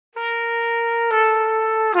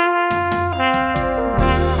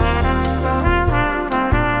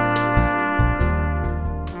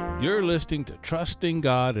listening to Trusting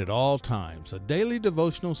God at All Times, a daily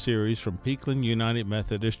devotional series from Peakland United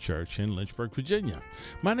Methodist Church in Lynchburg, Virginia.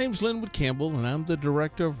 My name is Linwood Campbell, and I'm the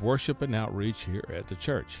Director of Worship and Outreach here at the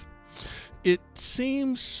church. It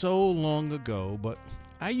seems so long ago, but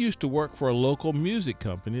I used to work for a local music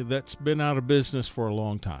company that's been out of business for a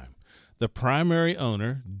long time. The primary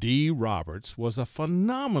owner, D. Roberts, was a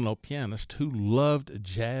phenomenal pianist who loved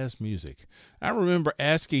jazz music. I remember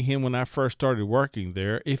asking him when I first started working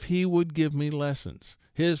there if he would give me lessons.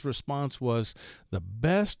 His response was, "The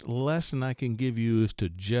best lesson I can give you is to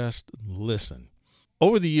just listen."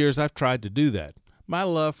 Over the years, I've tried to do that. My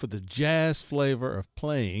love for the jazz flavor of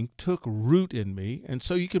playing took root in me, and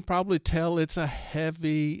so you can probably tell it's a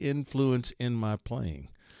heavy influence in my playing.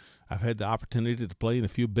 I've had the opportunity to play in a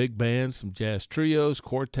few big bands, some jazz trios,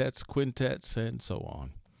 quartets, quintets, and so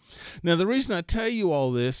on. Now, the reason I tell you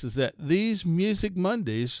all this is that these Music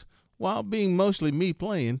Mondays, while being mostly me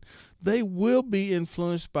playing, they will be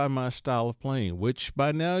influenced by my style of playing, which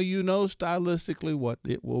by now you know stylistically what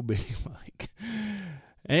it will be like.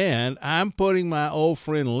 And I'm putting my old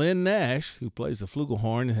friend Lynn Nash, who plays the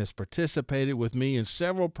flugelhorn and has participated with me in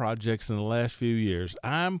several projects in the last few years,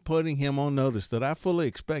 I'm putting him on notice that I fully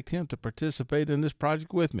expect him to participate in this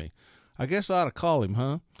project with me. I guess I ought to call him,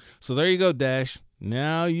 huh? So there you go, Dash.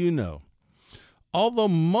 Now you know. Although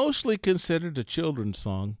mostly considered a children's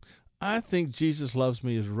song, I think Jesus Loves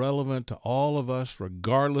Me is relevant to all of us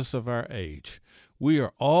regardless of our age. We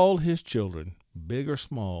are all his children, big or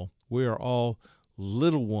small. We are all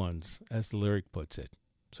little ones, as the lyric puts it.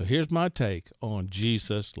 So here's my take on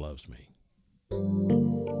Jesus Loves Me.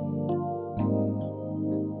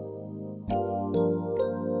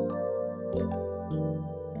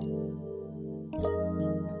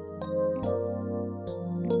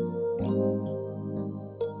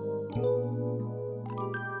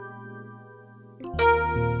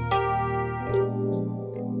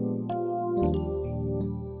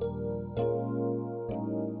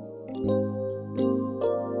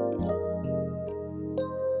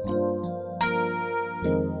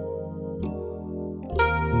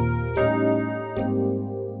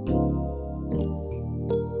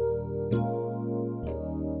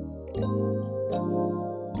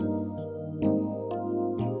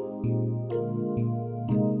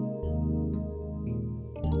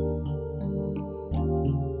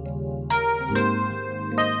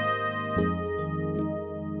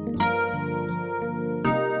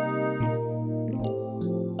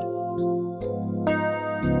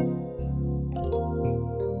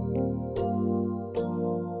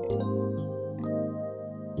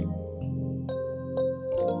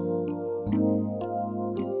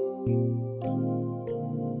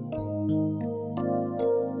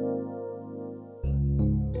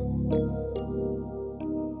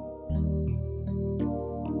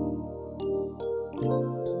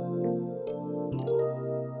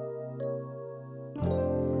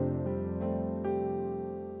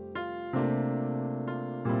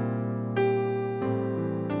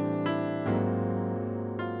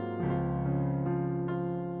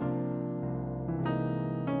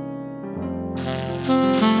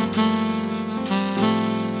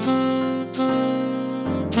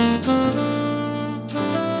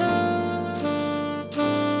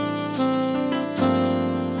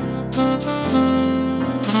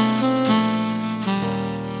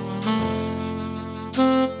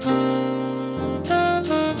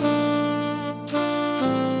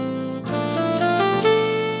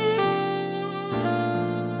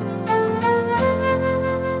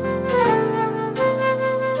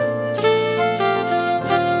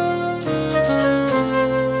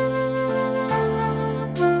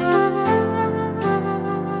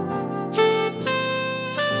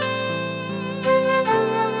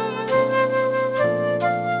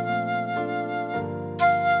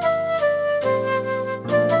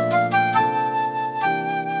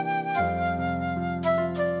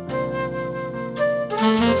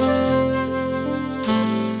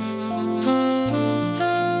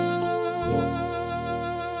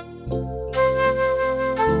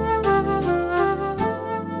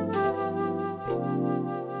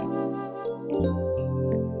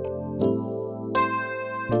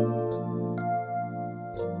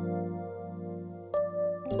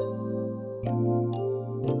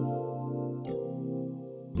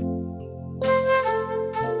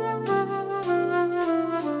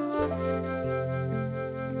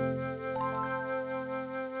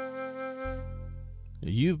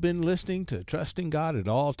 You've been listening to Trusting God at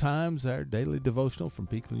All Times, our daily devotional from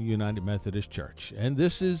Peakland United Methodist Church. And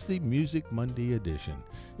this is the Music Monday edition.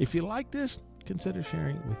 If you like this, consider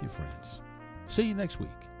sharing it with your friends. See you next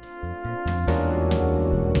week.